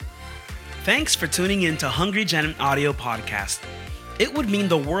Thanks for tuning in to Hungry Gen Audio Podcast. It would mean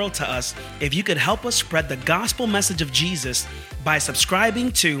the world to us if you could help us spread the gospel message of Jesus by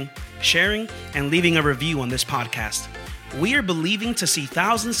subscribing to, sharing, and leaving a review on this podcast. We are believing to see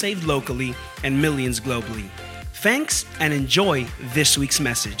thousands saved locally and millions globally. Thanks and enjoy this week's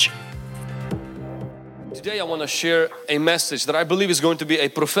message. Today I want to share a message that I believe is going to be a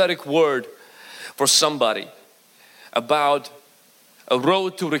prophetic word for somebody about a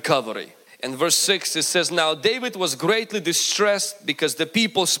road to recovery. In verse 6 it says, "Now David was greatly distressed because the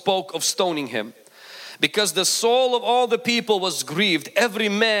people spoke of stoning him. Because the soul of all the people was grieved, every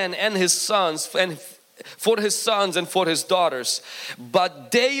man and his sons, and for his sons and for his daughters.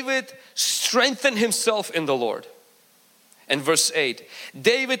 But David strengthened himself in the Lord." And verse 8,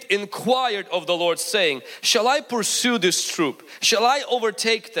 "David inquired of the Lord, saying, Shall I pursue this troop? Shall I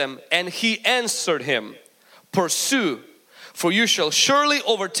overtake them? And he answered him, Pursue, for you shall surely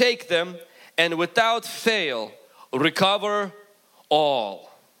overtake them, and without fail recover all."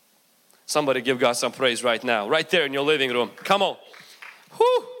 Somebody give God some praise right now, right there in your living room. Come on.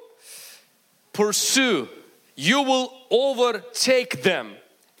 Whew. Pursue, you will overtake them,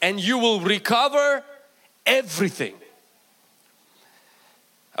 and you will recover everything.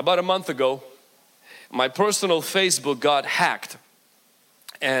 About a month ago, my personal Facebook got hacked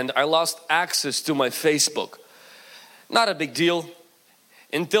and I lost access to my Facebook. Not a big deal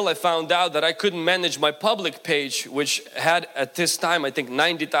until I found out that I couldn't manage my public page, which had at this time I think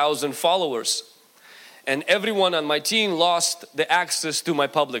 90,000 followers. And everyone on my team lost the access to my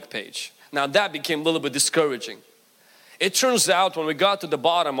public page. Now that became a little bit discouraging. It turns out when we got to the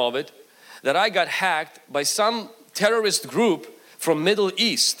bottom of it that I got hacked by some terrorist group from Middle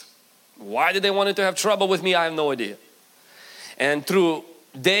East. Why did they want to have trouble with me? I have no idea. And through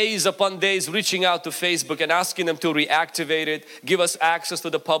days upon days reaching out to Facebook and asking them to reactivate it, give us access to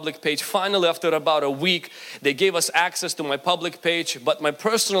the public page. Finally, after about a week, they gave us access to my public page, but my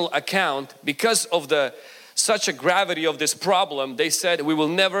personal account, because of such a gravity of this problem, they said we will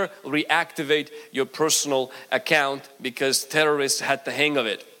never reactivate your personal account because terrorists had the hang of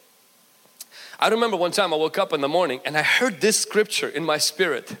it. I remember one time I woke up in the morning and I heard this scripture in my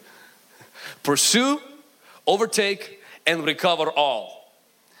spirit. Pursue, overtake, and recover all.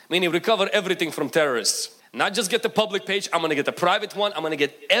 Meaning recover everything from terrorists. Not just get the public page, I'm going to get the private one. I'm going to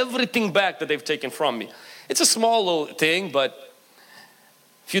get everything back that they've taken from me. It's a small little thing, but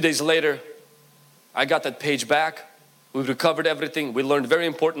a few days later, I got that page back. We recovered everything. We learned very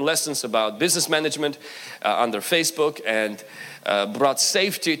important lessons about business management under Facebook and brought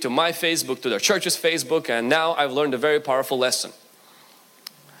safety to my Facebook, to the church's Facebook, and now I've learned a very powerful lesson.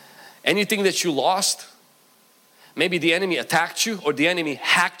 Anything that you lost, maybe the enemy attacked you or the enemy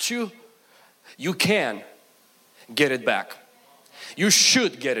hacked you, you can get it back. You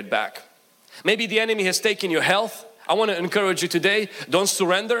should get it back. Maybe the enemy has taken your health. I want to encourage you today, don't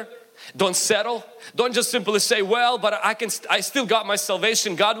surrender. Don't settle. Don't just simply say, well, but I still got my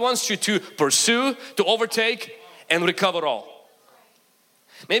salvation. God wants you to pursue, to overtake, and recover all.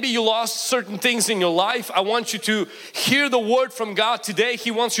 Maybe you lost certain things in your life. I want you to hear the word from God today.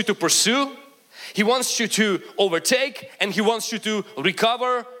 He wants you to pursue. He wants you to overtake, and He wants you to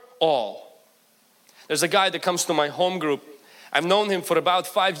recover all. There's a guy that comes to my home group. I've known him for about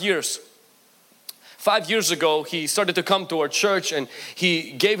 5 years. 5 years ago, he started to come to our church and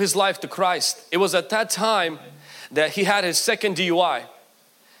he gave his life to Christ. It was at that time that he had his second DUI.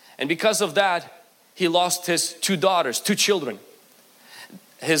 And because of that, he lost his 2 daughters, 2 children.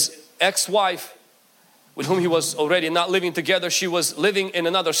 His ex-wife, with whom he was already not living together, she was living in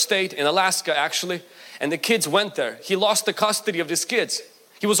another state, in Alaska actually, and the kids went there. He lost the custody of his kids.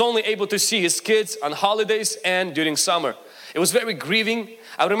 He was only able to see his kids on holidays and during summer. It was very grieving.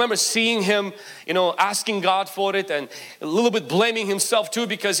 I remember seeing him, asking God for it and a little bit blaming himself too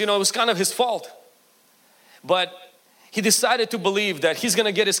because, it was kind of his fault. But he decided to believe that he's going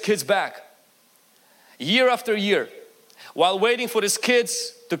to get his kids back. Year after year, while waiting for his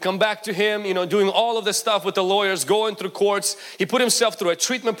kids to come back to him, doing all of the stuff with the lawyers, going through courts, he put himself through a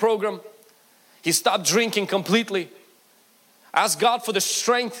treatment program. He stopped drinking completely. Asked God for the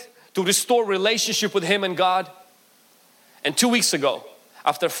strength to restore relationship with him and God. And 2 weeks ago,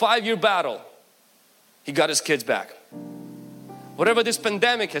 after a 5-year battle, he got his kids back. Whatever this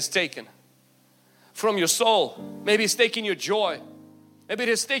pandemic has taken from your soul, maybe it's taken your joy, maybe it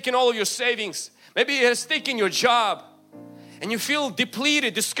has taken all of your savings, maybe it has taken your job, and you feel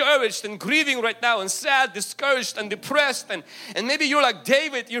depleted, discouraged and grieving right now and sad, discouraged and depressed, and maybe you're like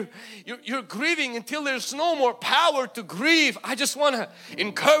David, you're grieving until there's no more power to grieve. I just want to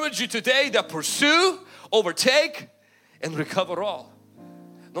encourage you today that pursue, overtake, and recover all.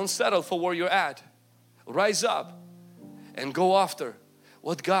 Don't settle for where you're at. Rise up and go after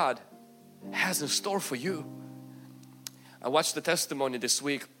what God has in store for you. I watched the testimony this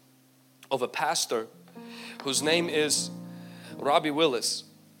week of a pastor whose name is Robbie Willis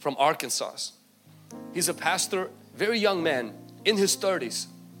from Arkansas. He's a pastor, very young man in his 30s.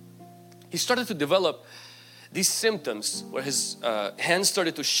 He started to develop these symptoms where his hands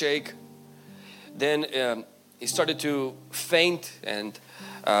started to shake. Then he started to faint and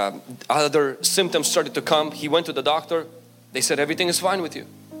other symptoms started to come. He went to the doctor. They said everything is fine with you.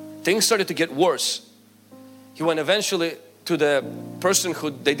 Things started to get worse. He went eventually to the person who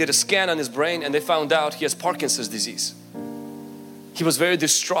they did a scan on his brain and they found out he has Parkinson's disease. He was very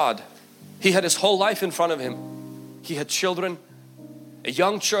distraught. He had his whole life in front of him. He had children, a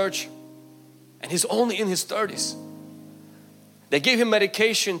young church, and he's only in his 30s. They gave him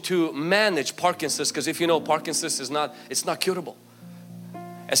medication to manage Parkinson's, because if you know, Parkinson's it's not curable.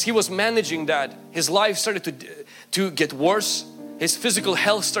 As he was managing that, his life started to get worse. His physical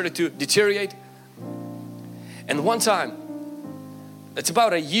health started to deteriorate. And one time, it's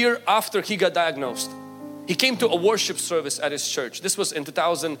about a year after he got diagnosed, he came to a worship service at his church. This was in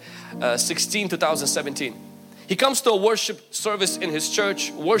 2016, 2017. He comes to a worship service in his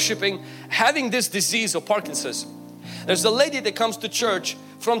church, worshiping, having this disease of Parkinson's. There's a lady that comes to church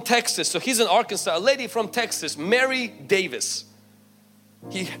from Texas. So he's in Arkansas, a lady from Texas, Mary Davis.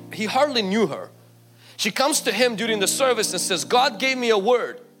 He hardly knew her. She comes to him during the service and says, God gave me a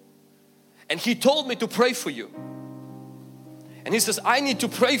word and He told me to pray for you. And he says, I need to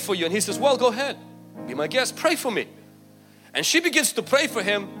pray for you. And he says, well, go ahead, be my guest, pray for me. And she begins to pray for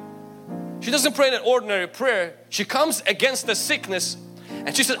him. She doesn't pray an ordinary prayer. She comes against the sickness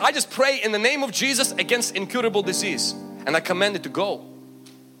and she said, I just pray in the name of Jesus against incurable disease and I command it to go.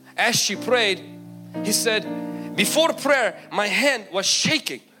 As she prayed, he said, before prayer my hand was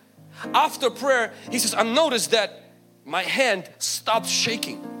shaking. After prayer, he says, I noticed that my hand stopped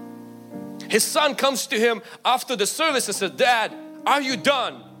shaking. His son comes to him after the service and says, Dad, are you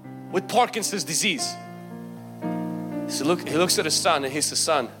done with Parkinson's disease? He looks at his son and he says,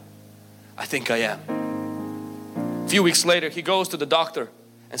 son, I think I am. A few weeks later, he goes to the doctor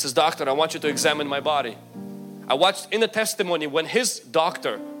and says, doctor, I want you to examine my body. I watched in the testimony when his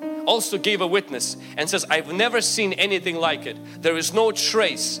doctor also gave a witness and says, I've never seen anything like it. There is no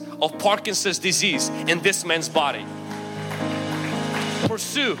trace of Parkinson's disease in this man's body.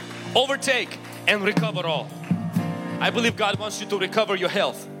 Pursue, overtake, and recover all. I believe God wants you to recover your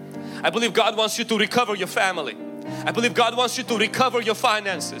health. I believe God wants you to recover your family. I believe God wants you to recover your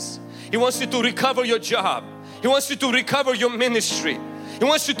finances. He wants you to recover your job. He wants you to recover your ministry. He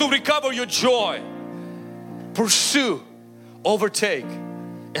wants you to recover your joy. Pursue, overtake,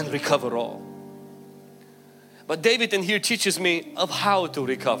 and recover all. But David in here teaches me of how to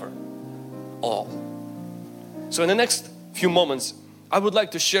recover all. So in the next few moments, I would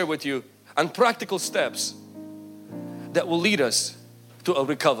like to share with you on practical steps that will lead us to a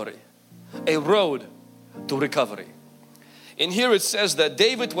recovery, a road to recovery. In here it says that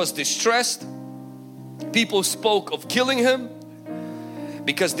David was distressed. People spoke of killing him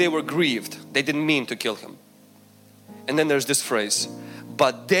because they were grieved. They didn't mean to kill him. And then there's this phrase,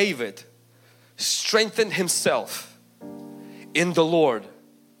 but David strengthened himself in the Lord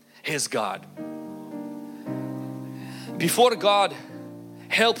his God. Before God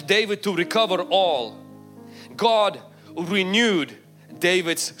helped David to recover all, God renewed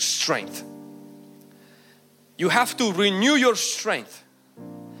David's strength. You have to renew your strength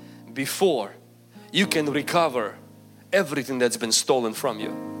before you can recover everything that's been stolen from you.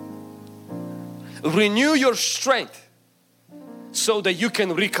 Renew your strength so that you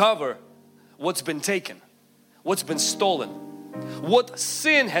can recover what's been taken, what's been stolen, what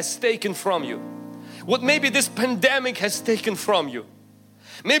sin has taken from you, what maybe this pandemic has taken from you,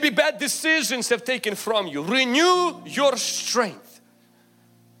 maybe bad decisions have taken from you. Renew your strength.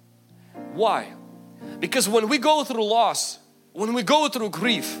 Why? Because when we go through loss, when we go through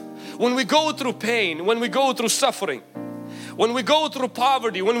grief, when we go through pain, when we go through suffering, when we go through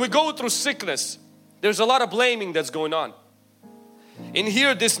poverty, when we go through sickness, there's a lot of blaming that's going on. In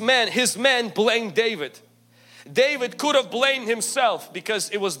here, his men blamed David. David could have blamed himself because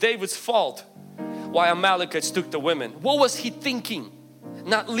it was David's fault why Amalekites took the women. What was he thinking?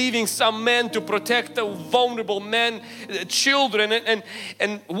 Not leaving some men to protect the vulnerable men, children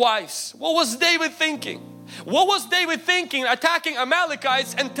and wives. What was David thinking? What was David thinking attacking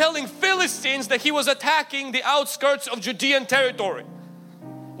Amalekites and telling Philistines that he was attacking the outskirts of Judean territory?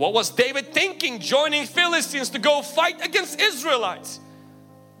 What was David thinking joining Philistines to go fight against Israelites?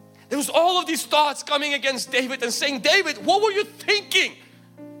 There was all of these thoughts coming against David and saying, David, what were you thinking?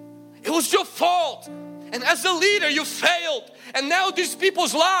 It was your fault. And as a leader, you failed. And now these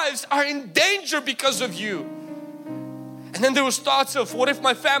people's lives are in danger because of you. And then there was thoughts of, what if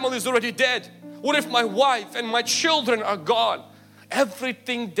my family is already dead? What if my wife and my children are gone?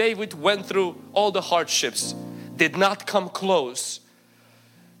 Everything David went through, all the hardships, did not come close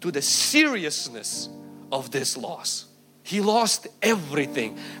to the seriousness of this loss. He lost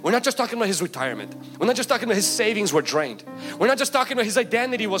everything. We're not just talking about his retirement. We're not just talking about his savings were drained. We're not just talking about his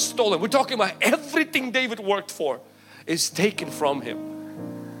identity was stolen. We're talking about everything David worked for is taken from him.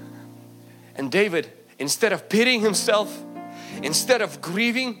 And David, instead of pitying himself, instead of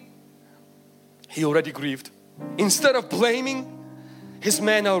grieving, he already grieved. Instead of blaming, his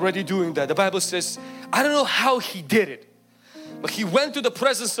men are already doing that. The Bible says, I don't know how he did it, but he went to the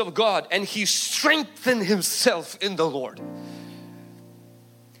presence of God and he strengthened himself in the Lord.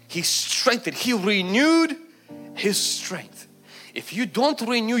 He strengthened, he renewed his strength. If you don't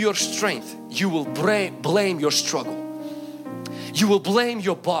renew your strength, you will blame your struggle. You will blame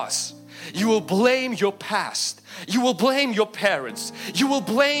your boss. You will blame your past. You will blame your parents. You will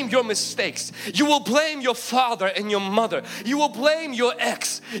blame your mistakes. You will blame your father and your mother. You will blame your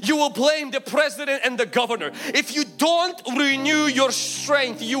ex. You will blame the president and the governor. If you don't renew your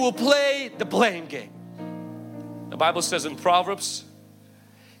strength, you will play the blame game. The Bible says in Proverbs,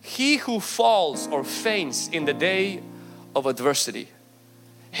 he who falls or faints in the day of adversity,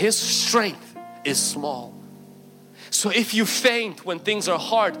 his strength is small. So if you faint when things are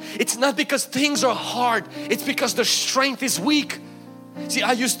hard, it's not because things are hard, it's because the strength is weak. See,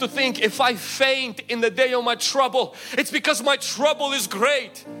 I used to think if I faint in the day of my trouble, it's because my trouble is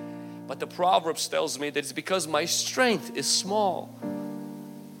great. But the Proverbs tells me that it's because my strength is small.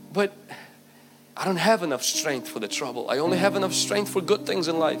 But I don't have enough strength for the trouble. I only have enough strength for good things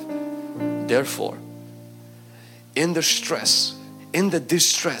in life. Therefore, in the stress, in the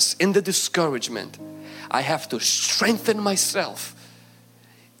distress, in the discouragement, I have to strengthen myself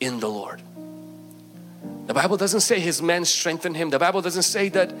in the Lord. The Bible doesn't say his men strengthened him. The Bible doesn't say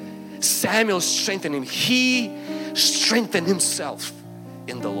that Samuel strengthened him. He strengthened himself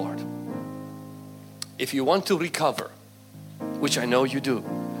in the Lord. If you want to recover, which I know you do,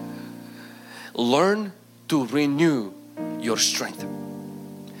 learn to renew your strength.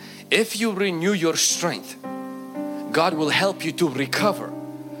 If you renew your strength, God will help you to recover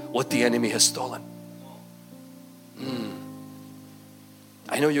what the enemy has stolen.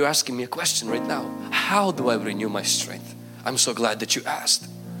 I know you're asking me a question right now. How do I renew my strength? I'm so glad that you asked.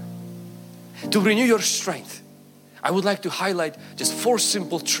 To renew your strength, I would like to highlight just 4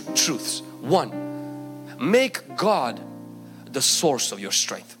 simple truths. 1, make God the source of your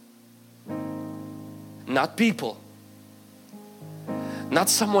strength. Not people, not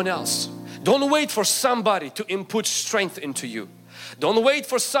someone else. Don't wait for somebody to input strength into you. Don't wait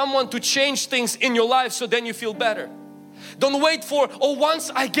for someone to change things in your life so then you feel better. Don't wait for, oh,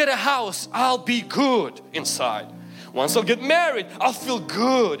 once I get a house, I'll be good inside. Once I'll get married, I'll feel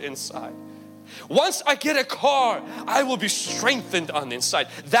good inside. Once I get a car, I will be strengthened on the inside.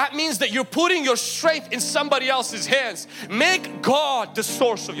 That means that you're putting your strength in somebody else's hands. Make God the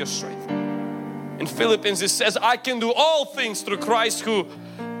source of your strength. In Philippians it says, I can do all things through Christ who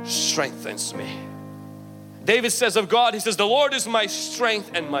strengthens me. David says of God, he says, the Lord is my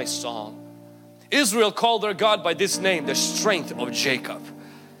strength and my song. Israel called their God by this name, the strength of Jacob.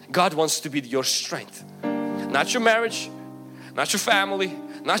 God wants to be your strength. Not your marriage, not your family,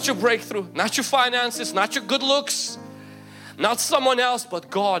 not your breakthrough, not your finances, not your good looks, not someone else, but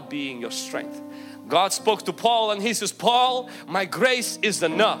God being your strength. God spoke to Paul and he says, Paul, my grace is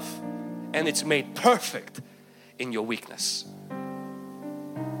enough and it's made perfect in your weakness.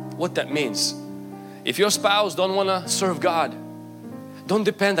 What that means, if your spouse don't want to serve God, don't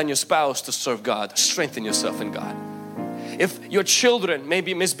depend on your spouse to serve God. Strengthen yourself in God. If your children may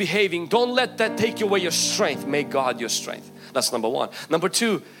be misbehaving, don't let that take away your strength. Make God your strength. That's number 1. Number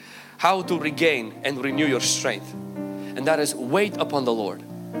 2, how to regain and renew your strength. And that is wait upon the Lord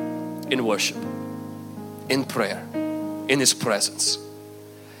in worship, in prayer, in His presence.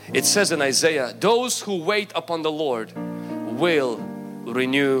 It says in Isaiah, those who wait upon the Lord will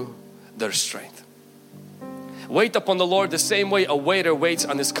renew their strength. Wait upon the Lord the same way a waiter waits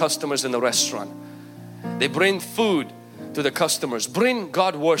on his customers in the restaurant. They bring food to the customers. Bring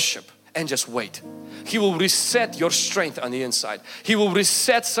God worship and just wait. He will reset your strength on the inside. He will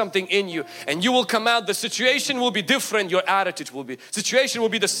reset something in you and you will come out. The situation will be different. Your attitude will be. Situation will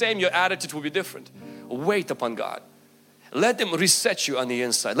be the same. Your attitude will be different. Wait upon God. Let Him reset you on the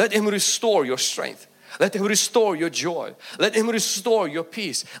inside. Let Him restore your strength. Let Him restore your joy. Let Him restore your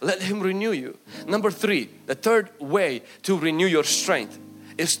peace. Let Him renew you. Number 3, the third way to renew your strength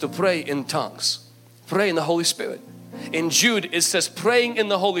is to pray in tongues. Pray in the Holy Spirit. In Jude it says praying in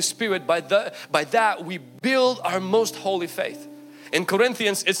the Holy Spirit, by that we build our most holy faith. In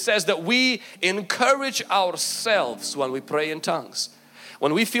Corinthians it says that we encourage ourselves when we pray in tongues.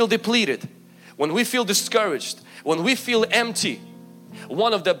 When we feel depleted, when we feel discouraged, when we feel empty,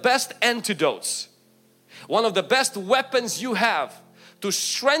 one of the best antidotes, one of the best weapons you have to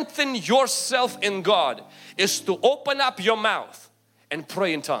strengthen yourself in God is to open up your mouth and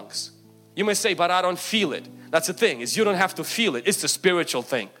pray in tongues. You may say, but I don't feel it. That's the thing, is you don't have to feel it. It's a spiritual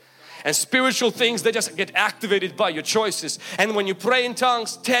thing. And spiritual things, they just get activated by your choices. And when you pray in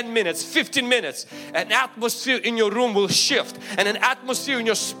tongues, 10 minutes, 15 minutes, an atmosphere in your room will shift. And an atmosphere in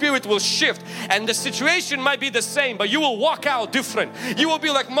your spirit will shift. And the situation might be the same, but you will walk out different. You will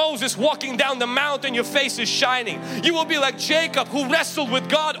be like Moses walking down the mountain, your face is shining. You will be like Jacob who wrestled with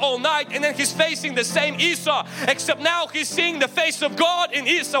God all night, and then he's facing the same Esau, except now he's seeing the face of God in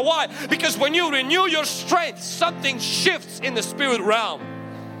Esau. Why? Because when you renew your strength, something shifts in the spirit realm.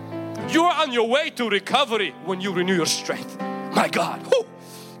 You are on your way to recovery when you renew your strength. My God, whoo,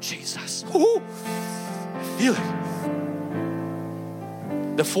 Jesus, whoo, I feel it.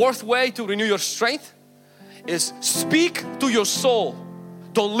 The fourth way to renew your strength is speak to your soul.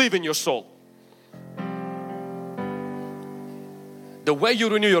 Don't live in your soul. The way you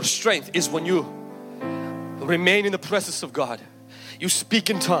renew your strength is when you remain in the presence of God. You speak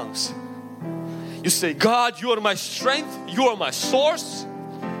in tongues. You say, God, you are my strength, you are my source.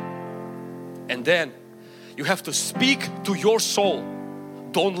 And then you have to speak to your soul.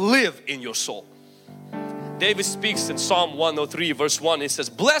 Don't live in your soul. David speaks in Psalm 103 verse 1. He says,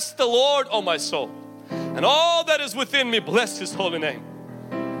 bless the Lord, O my soul, and all that is within me, bless His holy name.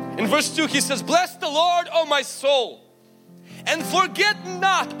 In verse 2 he says, bless the Lord, O my soul, and forget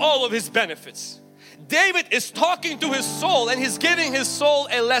not all of His benefits. David is talking to his soul and he's giving his soul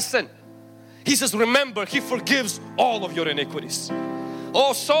a lesson. He says, remember, He forgives all of your iniquities.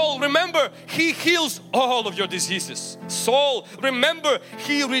 Oh soul, remember, He heals all of your diseases. Soul, remember,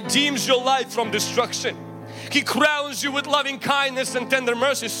 He redeems your life from destruction. He crowns you with loving kindness and tender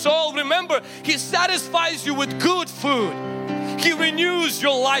mercy. Soul, remember, He satisfies you with good food. He renews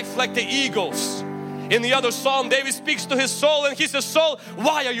your life like the eagles. In the other psalm, David speaks to his soul and he says, soul,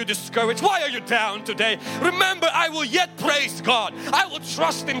 why are you discouraged? Why are you down today? Remember, I will yet praise God. I will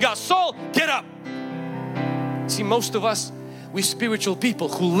trust in God. Soul, get up. See, most of us, we spiritual people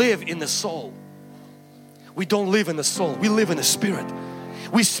who live in the soul. We don't live in the soul, we live in the spirit.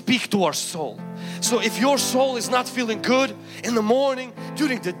 We speak to our soul. So if your soul is not feeling good in the morning,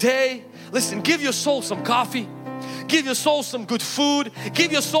 during the day, listen, give your soul some coffee, give your soul some good food,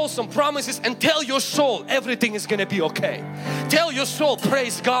 give your soul some promises, and tell your soul everything is gonna be okay. Tell your soul,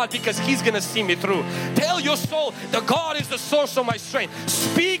 praise God because He's gonna see me through. Tell your soul that God is the source of my strength.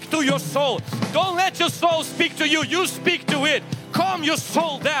 Speak to your soul. Don't let your soul speak to you. You speak to it. Calm your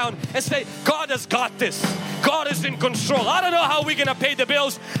soul down and say, God has got this. God is in control. I don't know how we're gonna pay the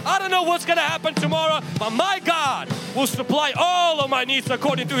bills. I don't know what's gonna happen tomorrow, but my God will supply all of my needs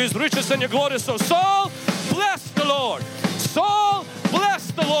according to His riches and your glory. So soul, bless the Lord. Soul,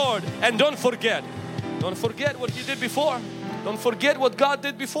 bless the Lord. And don't forget what you did before. Don't forget what God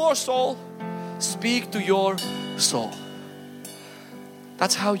did before, soul. Speak to your soul.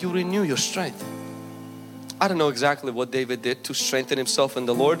 That's how you renew your strength. I don't know exactly what David did to strengthen himself in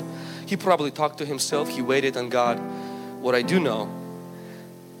the Lord. He probably talked to himself. He waited on God. What I do know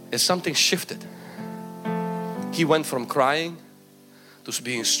is something shifted. He went from crying to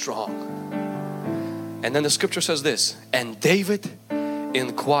being strong. And then the scripture says this, and David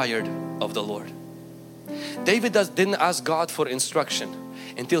inquired of the Lord. David didn't ask God for instruction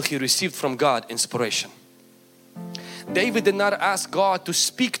until he received from God inspiration. David did not ask God to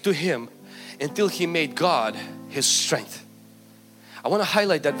speak to him until he made God his strength. I want to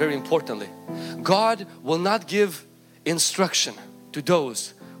highlight that very importantly. God will not give instruction to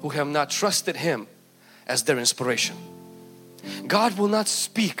those who have not trusted Him as their inspiration. God will not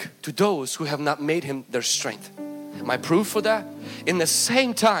speak to those who have not made Him their strength. My proof for that? In the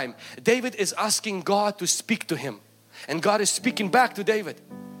same time, David is asking God to speak to him, and God is speaking back to David.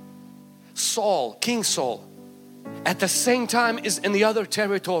 Saul, King Saul, at the same time is in the other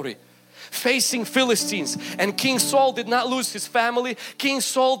territory, facing Philistines, and King Saul did not lose his family. King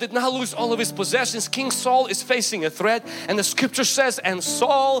Saul did not lose all of his possessions. King Saul is facing a threat, and the scripture says, and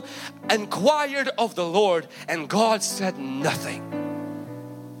Saul inquired of the Lord, and God said nothing.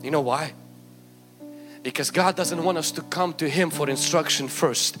 You know why? Because God doesn't want us to come to Him for instruction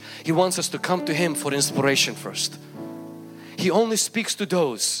first. He wants us to come to Him for inspiration first. He only speaks to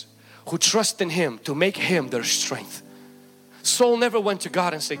those who trust in Him to make Him their strength. Saul never went to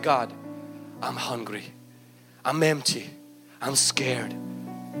God and said, God, I'm hungry, I'm empty, I'm scared.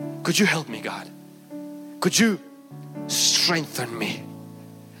 Could you help me, God? Could you strengthen me?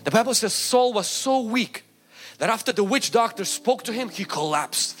 The Bible says Saul was so weak that after the witch doctor spoke to him, he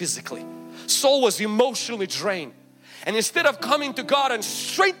collapsed physically. Saul was emotionally drained. And instead of coming to God and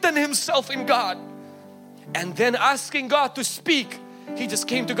strengthening himself in God and then asking God to speak, he just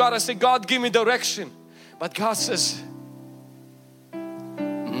came to God and said, God, give me direction. But God says,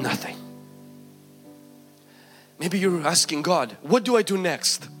 nothing. Maybe you're asking God, what do I do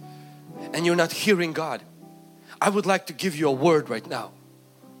next? And you're not hearing God. I would like to give you a word right now.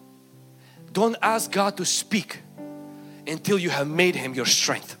 Don't ask God to speak until you have made Him your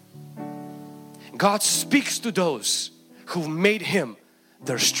strength. God speaks to those who made Him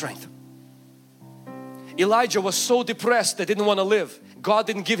their strength. Elijah was so depressed that he didn't want to live. God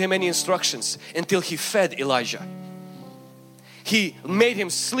didn't give him any instructions until He fed Elijah. He made him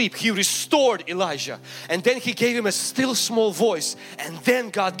sleep. He restored Elijah. And then He gave him a still small voice. And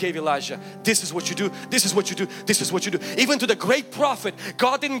then God gave Elijah, this is what you do, this is what you do, this is what you do. Even to the great prophet,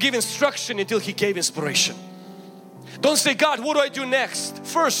 God didn't give instruction until He gave inspiration. Don't say, God, what do I do next?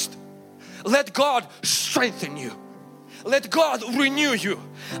 First, let God strengthen you. Let God renew you.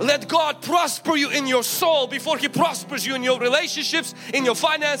 Let God prosper you in your soul before He prospers you in your relationships, in your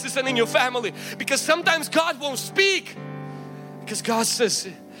finances and in your family. Because sometimes God won't speak. Because God says,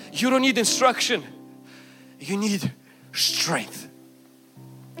 you don't need instruction. You need strength.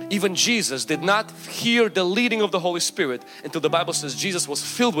 Even Jesus did not hear the leading of the Holy Spirit until the Bible says Jesus was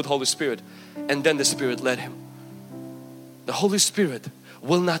filled with Holy Spirit and then the Spirit led Him. The Holy Spirit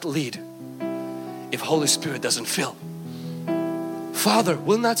will not lead if Holy Spirit doesn't fill. Father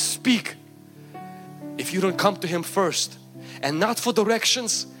will not speak if you don't come to Him first, and not for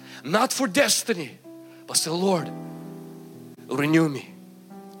directions, not for destiny, but say, Lord, renew me,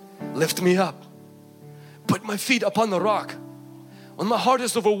 lift me up, put my feet upon the rock. When my heart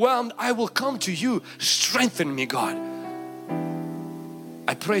is overwhelmed, I will come to you. Strengthen me, God.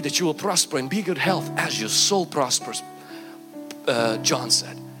 I pray that you will prosper and be in good health as your soul prospers, John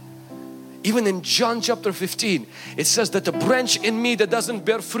said. Even in John chapter 15, it says that the branch in me that doesn't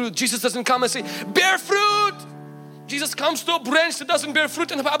bear fruit, Jesus doesn't come and say, bear fruit. Jesus comes to a branch that doesn't bear fruit,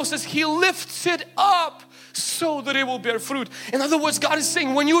 and the Bible says He lifts it up so that it will bear fruit. In other words, God is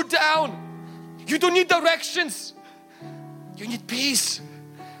saying, when you're down, you don't need directions. You need peace.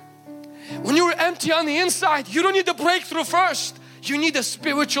 When you're empty on the inside, you don't need the breakthrough first. You need a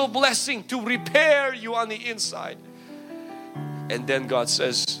spiritual blessing to repair you on the inside. And then God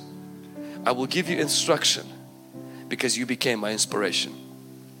says, I will give you instruction because you became my inspiration.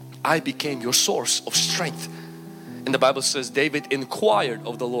 I became your source of strength. And the Bible says David inquired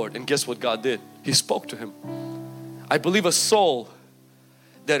of the Lord, and guess what God did? He spoke to him. I believe a soul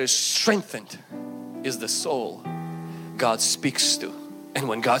that is strengthened is the soul God speaks to. And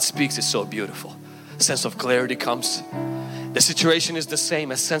when God speaks, it's so beautiful. A sense of clarity comes. The situation is the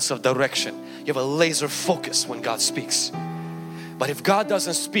same, a sense of direction. You have a laser focus when God speaks. But if God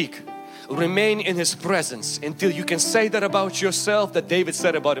doesn't speak, remain in His presence until you can say that about yourself that David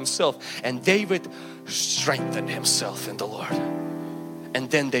said about himself. And David strengthened himself in the Lord. And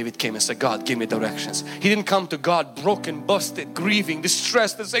then David came and said, God, give me directions. He didn't come to God broken, busted, grieving,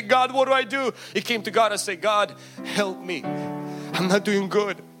 distressed and say, God, what do I do? He came to God and said, God, help me. I'm not doing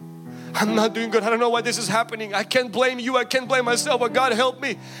good. I'm not doing good. I don't know why this is happening. I can't blame you. I can't blame myself. But God, help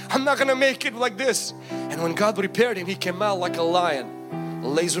me. I'm not going to make it like this. And when God repaired him, he came out like a lion.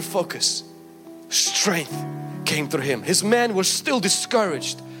 Laser focus. Strength came through him. His men were still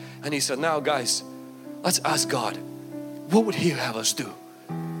discouraged. And he said, now guys, let's ask God, what would He have us do?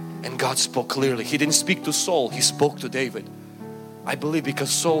 And God spoke clearly. He didn't speak to Saul. He spoke to David. I believe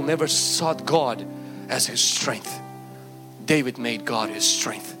because Saul never sought God as his strength. David made God his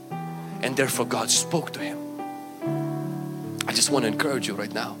strength. And therefore God spoke to him. I just want to encourage you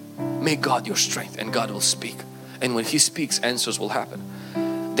right now. Make God your strength and God will speak. And when He speaks, answers will happen.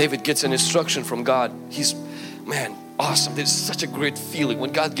 David gets an instruction from God. He's, man, awesome. There's such a great feeling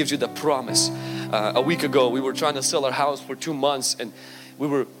when God gives you the promise. A week ago, we were trying to sell our house for 2 months, and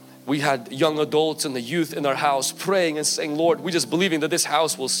we had young adults and the youth in our house praying and saying, Lord, we just believing that this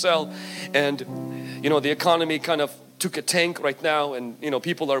house will sell. And you know, the economy kind of took a tank right now, and you know,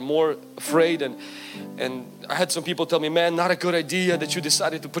 people are more afraid, and I had some people tell me, man, not a good idea that you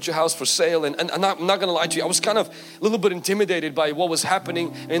decided to put your house for sale. And I'm not gonna lie to you, I was kind of a little bit intimidated by what was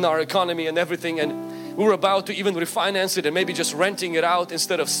happening in our economy and everything, and we were about to even refinance it and maybe just renting it out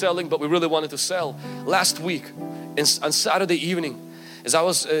instead of selling, but we really wanted to sell. Last week on Saturday evening, as I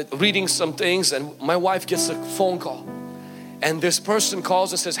was reading some things, and my wife gets a phone call, And this person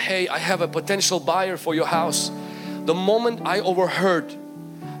calls and says, hey, I have a potential buyer for your house. The moment I overheard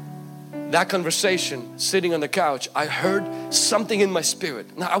that conversation sitting on the couch, I heard something in my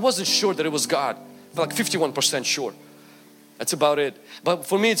spirit. Now I wasn't sure that it was God. I felt like 51% sure. That's about it. But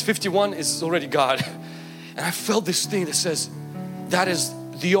for me it's 51 is already God. And I felt this thing that says, that is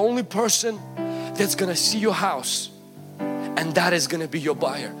the only person that's gonna see your house, and that is gonna be your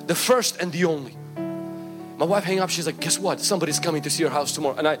buyer. The first and the only. My wife hung up, she's like, guess what? Somebody's coming to see your house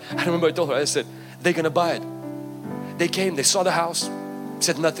tomorrow. And I remember I told her, I said, they're gonna buy it. They came, they saw the house,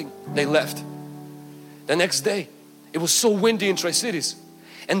 said nothing, they left. The next day, it was so windy in Tri-Cities,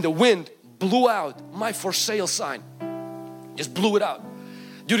 and the wind blew out my for sale sign. Just blew it out.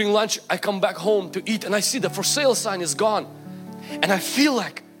 During lunch, I come back home to eat and I see the for sale sign is gone. And I feel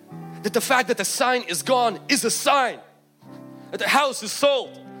like that the fact that the sign is gone is a sign that the house is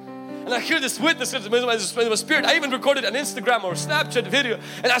sold. And I hear this witness in my spirit. I even recorded an Instagram or Snapchat video,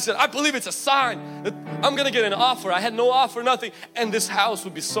 and I said, I believe it's a sign that I'm gonna get an offer. I had no offer, nothing, and this house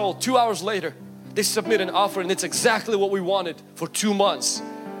would be sold. 2 hours later, they submit an offer, and it's exactly what we wanted for 2 months.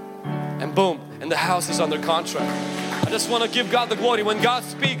 And boom, and the house is under contract. I just want to give God the glory. When God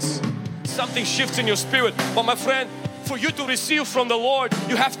speaks, something shifts in your spirit. But my friend, for you to receive from the Lord,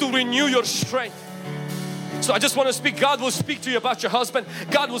 you have to renew your strength. So I just want to speak. God will speak to you about your husband.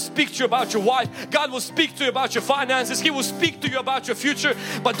 God will speak to you about your wife. God will speak to you about your finances. He will speak to you about your future.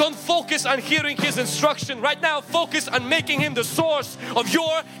 But don't focus on hearing His instruction. Right now, focus on making Him the source of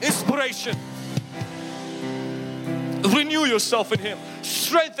your inspiration. Renew yourself in Him.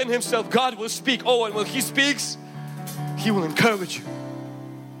 Strengthen Himself. God will speak. Oh, and when He speaks, He will encourage you.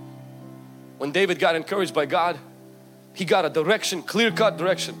 When David got encouraged by God, he got a direction, clear-cut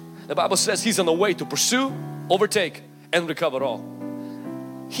direction. The Bible says he's on the way to pursue, overtake, and recover all.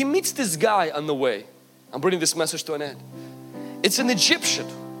 He meets this guy on the way. I'm bringing this message to an end. It's an Egyptian.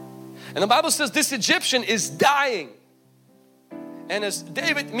 And the Bible says this Egyptian is dying. And as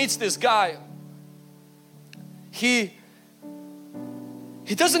David meets this guy, he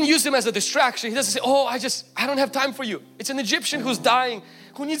doesn't use him as a distraction. He doesn't say, oh, I don't have time for you. It's an Egyptian who's dying,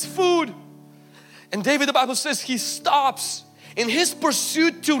 who needs food. And David, the Bible says, he stops in his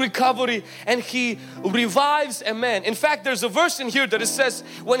pursuit to recovery and he revives a man. In fact, there's a verse in here that it says,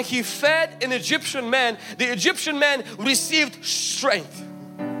 when he fed an Egyptian man, the Egyptian man received strength.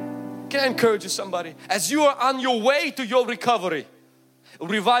 Can I encourage you, somebody? As you are on your way to your recovery,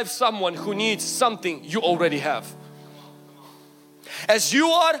 revive someone who needs something you already have. As you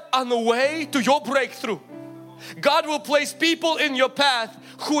are on the way to your breakthrough, God will place people in your path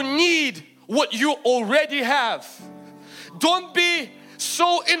who need what you already have. Don't be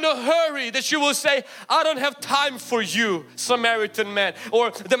so in a hurry that you will say, I don't have time for you, Samaritan man.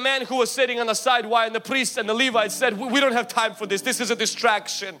 Or the man who was sitting on the side while the priest and the Levites said, we don't have time for this. This is a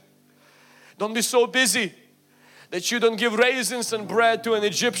distraction. Don't be so busy that you don't give raisins and bread to an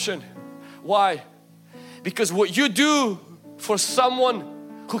Egyptian. Why? Because what you do for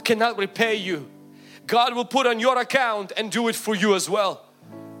someone who cannot repay you, God will put on your account and do it for you as well.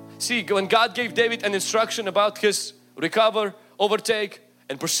 See, when God gave David an instruction about his recover, overtake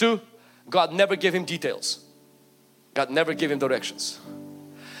and pursue, God never gave him details. God never gave him directions.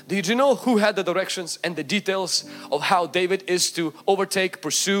 Did you know who had the directions and the details of how David is to overtake,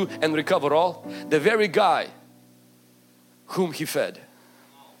 pursue and recover all? The very guy whom he fed.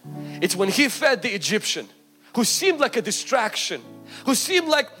 It's when he fed the Egyptian who seemed like a distraction, who seemed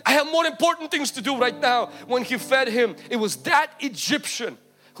like I have more important things to do right now. When he fed him, it was that Egyptian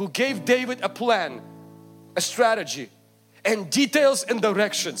who gave David a plan, a strategy and details and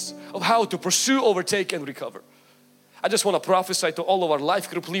directions of how to pursue, overtake and recover. I just want to prophesy to all of our life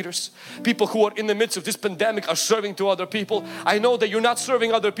group leaders, people who are in the midst of this pandemic are serving to other people. I know that you're not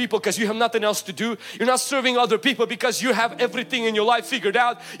serving other people because you have nothing else to do. You're not serving other people because you have everything in your life figured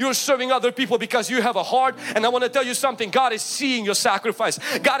out. You're serving other people because you have a heart. And I want to tell you something, God is seeing your sacrifice.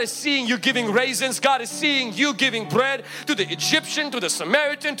 God is seeing you giving raisins. God is seeing you giving bread to the Egyptian, to the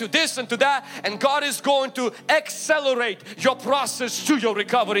Samaritan, to this and to that. And God is going to accelerate your process to your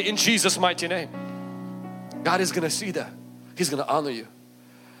recovery in Jesus' mighty name. God is going to see that. He's going to honor you.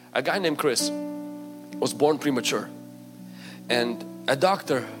 A guy named Chris was born premature, and a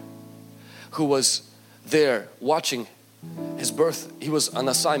doctor who was there watching his birth, he was on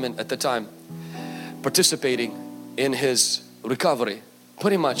assignment at the time, participating in his recovery,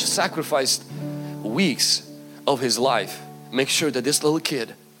 pretty much sacrificed weeks of his life, make sure that this little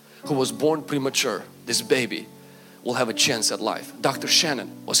kid who was born premature, this baby, will have a chance at life. Dr.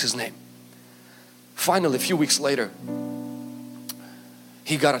 Shannon was his name. Finally, a few weeks later,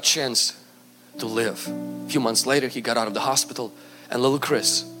 he got a chance to live. A few months later, he got out of the hospital and little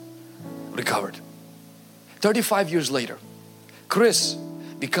Chris recovered. 35 years later, Chris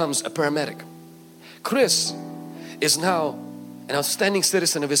becomes a paramedic. Chris is now an outstanding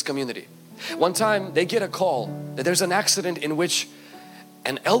citizen of his community. One time they get a call that there's an accident in which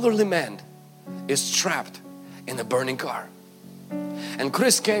an elderly man is trapped in a burning car. And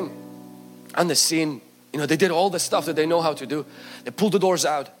Chris came on the scene. You know, they did all the stuff that they know how to do. They pulled the doors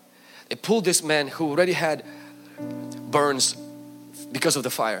out. They pulled this man who already had burns because of the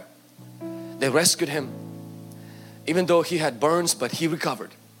fire. They rescued him, even though he had burns, but he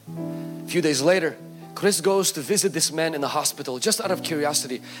recovered. A few days later, Chris goes to visit this man in the hospital just out of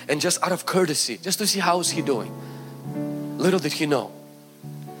curiosity and just out of courtesy, just to see how is he doing. Little did he know,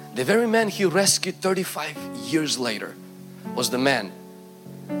 the very man he rescued 35 years later was the man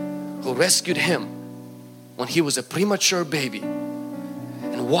who rescued him when he was a premature baby,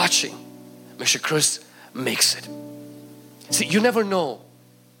 and watching Mr. Chris makes it. See, you never know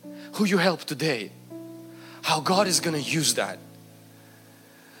who you help today, how God is going to use that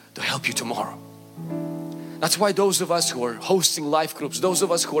to help you tomorrow. That's why those of us who are hosting life groups, those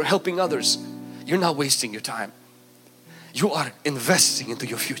of us who are helping others, you're not wasting your time. You are investing into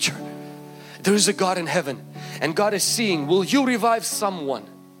your future. There is a God in heaven, and God is seeing, will you revive someone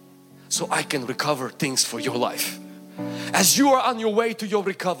so I can recover things for your life? As you are on your way to your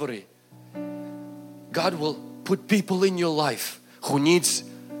recovery, God will put people in your life who needs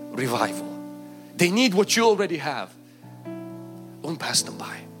revival. They need what you already have. Don't pass them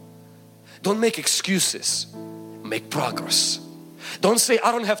by. Don't make excuses. Make progress. Don't say,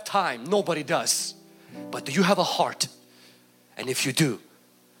 I don't have time. Nobody does. But do you have a heart? And if you do,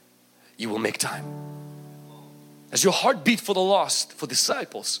 you will make time. As your heart beat for the lost, for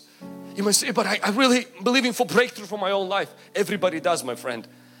disciples, you might say, but I really believing for breakthrough for my own life. Everybody does, my friend.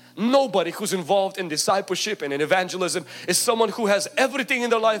 Nobody who's involved in discipleship and in evangelism is someone who has everything in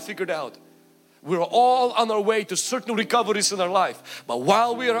their life figured out. We're all on our way to certain recoveries in our life. But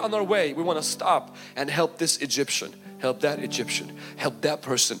while we are on our way, we want to stop and help this Egyptian, help that Egyptian, help that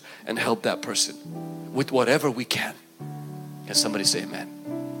person, and help that person with whatever we can. Can somebody say amen?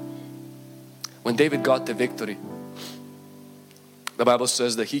 When David got the victory, the Bible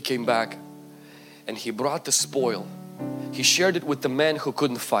says that he came back and he brought the spoil. He shared it with the men who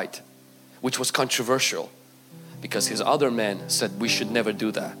couldn't fight, which was controversial because his other men said we should never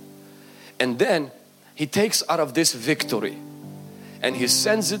do that. And then he takes out of this victory and he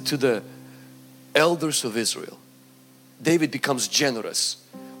sends it to the elders of Israel. David becomes generous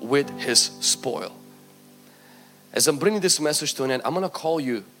with his spoil. As I'm bringing this message to an end, I'm going to call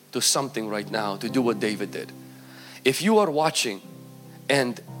you to something right now to do what David did. If you are watching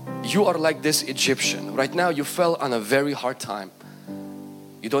and you are like this Egyptian, right now you fell on a very hard time.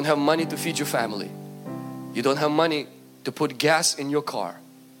 You don't have money to feed your family. You don't have money to put gas in your car.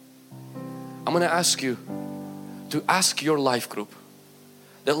 I'm going to ask you to ask your life group,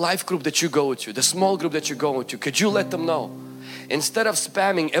 the life group that you go to, the small group that you go to, could you let them know, instead of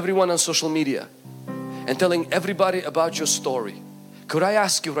spamming everyone on social media and telling everybody about your story, could I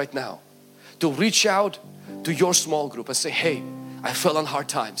ask you right now to reach out to your small group and say, hey, I fell on hard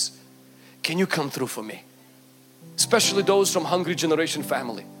times. Can you come through for me? Especially those from Hungry Generation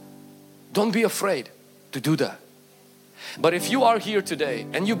family. Don't be afraid to do that. But if you are here today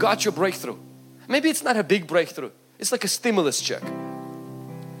and you got your breakthrough, maybe it's not a big breakthrough. It's like a stimulus check.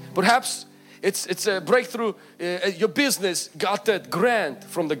 Perhaps it's a breakthrough. Your business got that grant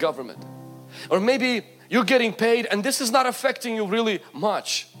from the government. Or maybe you're getting paid and this is not affecting you really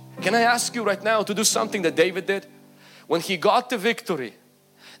much. Can I ask you right now to do something that David did? When he got the victory,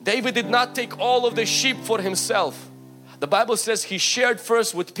 David did not take all of the sheep for himself. The Bible says he shared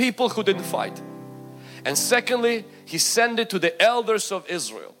first with people who didn't fight. And secondly, he sent it to the elders of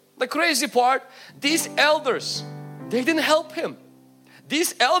Israel. The crazy part, these elders, they didn't help him.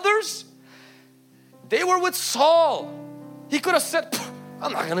 These elders, they were with Saul. He could have said,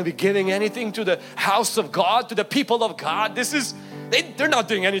 I'm not going to be giving anything to the house of God, to the people of God. They're not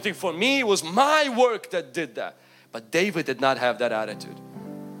doing anything for me. It was my work that did that. But David did not have that attitude.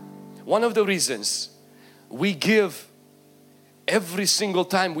 One of the reasons we give every single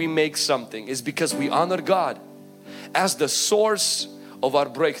time we make something is because we honor God as the source of our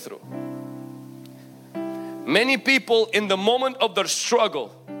breakthrough. Many people in the moment of their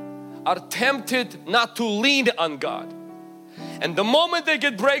struggle are tempted not to lean on God. And the moment they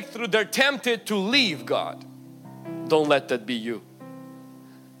get breakthrough, they're tempted to leave God. Don't let that be you.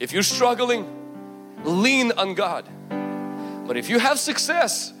 If you're struggling, lean on God. But if you have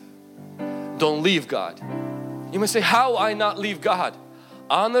success, don't leave God. You may say, how I not leave God?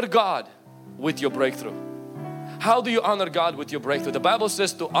 Honor God with your breakthrough? How do you honor God with your breakthrough? The Bible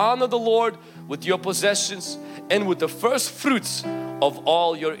says to honor the Lord with your possessions and with the first fruits of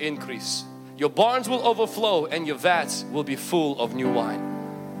all your increase. Your barns will overflow and your vats will be full of new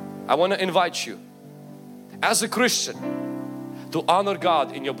wine. I want to invite you as a Christian to honor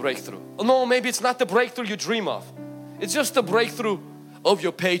God in your breakthrough. No, maybe it's not the breakthrough you dream of. It's just the breakthrough of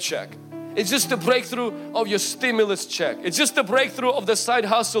your paycheck. It's just the breakthrough of your stimulus check. It's just the breakthrough of the side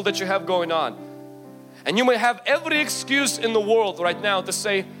hustle that you have going on. And you may have every excuse in the world right now to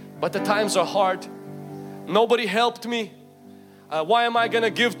say, but the times are hard. Nobody helped me. Why am I going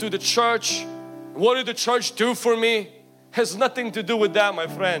to give to the church? What did the church do for me? Has nothing to do with that, my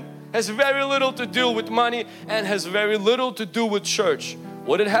friend. Has very little to do with money and has very little to do with church.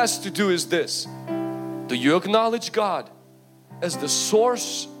 What it has to do is this. Do you acknowledge God as the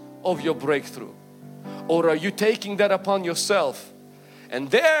source of your breakthrough? Or are you taking that upon yourself? And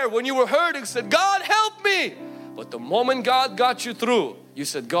there, when you were hurting, said, God help me. But the moment God got you through, you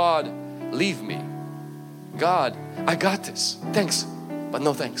said, God, leave me. God, I got this. Thanks, but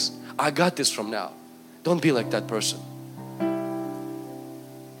no thanks. I got this from now. Don't be like that person.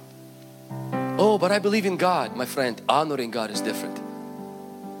 Oh, but I believe in God. My friend, honoring God is different.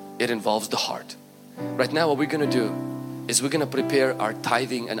 It involves the heart. Right now, what we're going to do is we're going to prepare our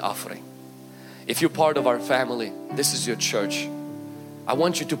tithing and offering. If you're part of our family, this is your church. I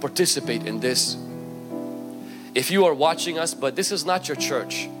want you to participate in this. If you are watching us, but this is not your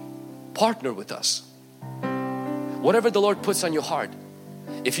church, partner with us. Whatever the Lord puts on your heart.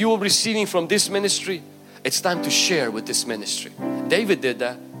 If you are receiving from this ministry, it's time to share with this ministry. David did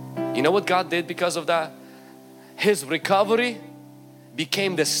that. You know what God did because of that? His recovery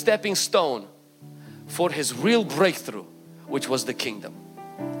became the stepping stone for his real breakthrough, which was the kingdom.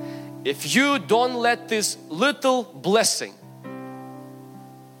 If you don't let this little blessing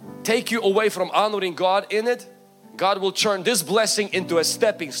take you away from honoring God in it, God will turn this blessing into a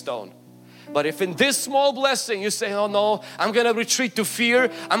stepping stone. But if in this small blessing you say, oh no, I'm going to retreat to fear,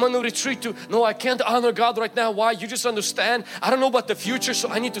 I'm going to retreat to, no, I can't honor God right now. Why? You just understand, I don't know about the future, so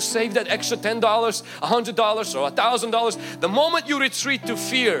I need to save that extra $10, $100 or $1,000. The moment you retreat to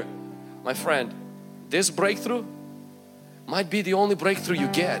fear, my friend, this breakthrough might be the only breakthrough you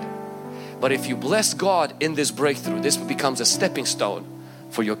get. But if you bless God in this breakthrough, this becomes a stepping stone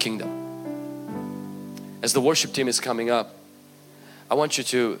for your kingdom. As the worship team is coming up, I want you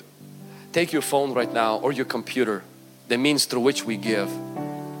to take your phone right now or your computer, the means through which we give.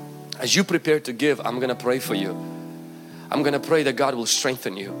 As you prepare to give, I'm going to pray for you. I'm going to pray that God will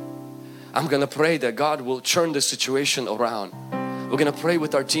strengthen you. I'm going to pray that God will turn the situation around. We're going to pray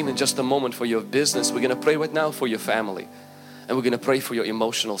with our team in just a moment for your business. We're going to pray right now for your family. And we're going to pray for your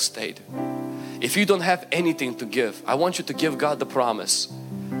emotional state. If you don't have anything to give, I want you to give God the promise.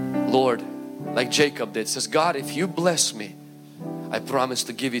 Lord, like Jacob did, says, God, if you bless me, I promise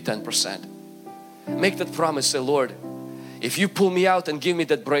to give you 10%. Make that promise. Say, Lord, if you pull me out and give me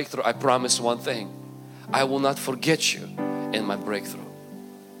that breakthrough, I promise one thing. I will not forget you in my breakthrough.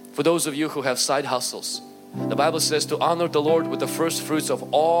 For those of you who have side hustles, the Bible says to honor the Lord with the first fruits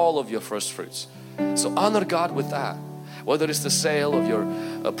of all of your first fruits. So honor God with that. Whether it's the sale of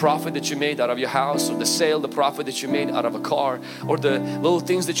your profit that you made out of your house, or the profit that you made out of a car, or the little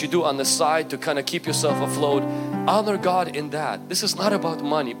things that you do on the side to kind of keep yourself afloat. Honor God in that. This is not about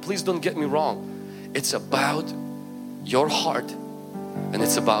money. Please don't get me wrong. It's about your heart and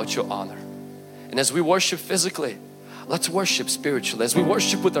it's about your honor. And as we worship physically, let's worship spiritually. As we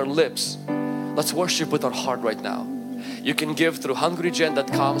worship with our lips, let's worship with our heart right now. You can give through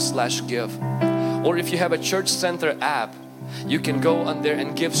hungrygen.com/give. Or if you have a Church Center app, you can go on there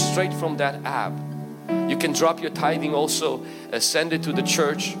and give straight from that app. You can drop your tithing also, send it to the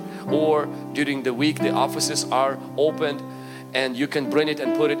church, or during the week the offices are opened and you can bring it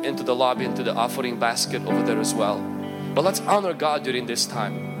and put it into the lobby, into the offering basket over there as well. But let's honor God during this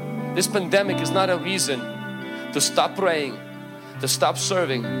time. This pandemic is not a reason to stop praying, to stop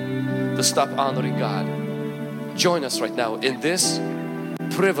serving, to stop honoring God. Join us right now in this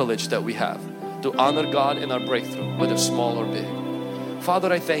privilege that we have to honor God in our breakthrough, whether small or big.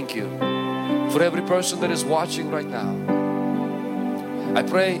 Father, I thank you for every person that is watching right now. I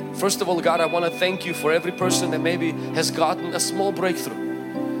pray, first of all, God, I want to thank you for every person that maybe has gotten a small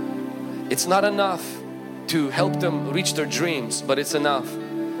breakthrough. It's not enough to help them reach their dreams, but it's enough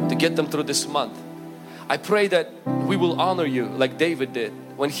to get them through this month. I pray that we will honor you like David did.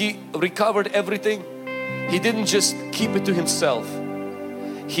 When he recovered everything, he didn't just keep it to himself.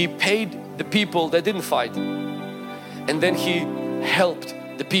 He paid the people that didn't fight, and then he helped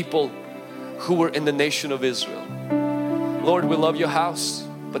the people who were in the nation of Israel. Lord, we love your house.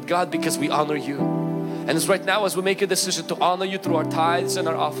 but God, because we honor you. And it's right now as we make a decision to honor you through our tithes and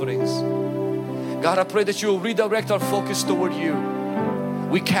our offerings. God, I pray that you will redirect our focus toward you.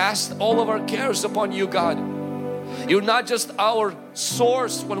 We cast all of our cares upon you, God. You're not just our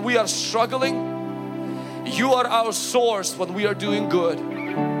source when we are struggling. You are our source when we are doing good.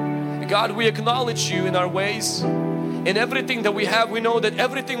 God, we acknowledge you in our ways. In everything that we have, we know that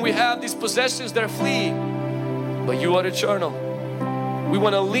everything we have, these possessions, they're fleeting. But you are eternal. We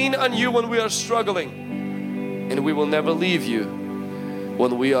want to lean on you when we are struggling. And we will never leave you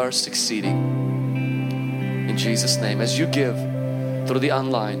when we are succeeding. In Jesus' name, as you give through the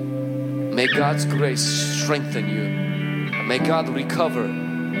online, may God's grace strengthen you. May God recover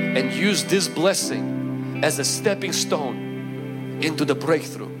and use this blessing as a stepping stone into the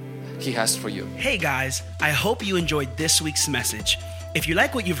breakthrough He has for you. Hey guys, I hope you enjoyed this week's message. If you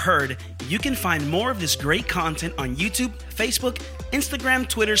like what you've heard, you can find more of this great content on YouTube, Facebook, Instagram,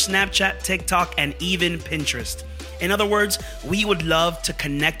 Twitter, Snapchat, TikTok, and even Pinterest. In other words, we would love to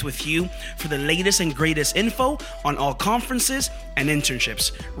connect with you for the latest and greatest info on all conferences and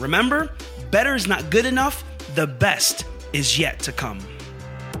internships. Remember, better is not good enough. The best is yet to come.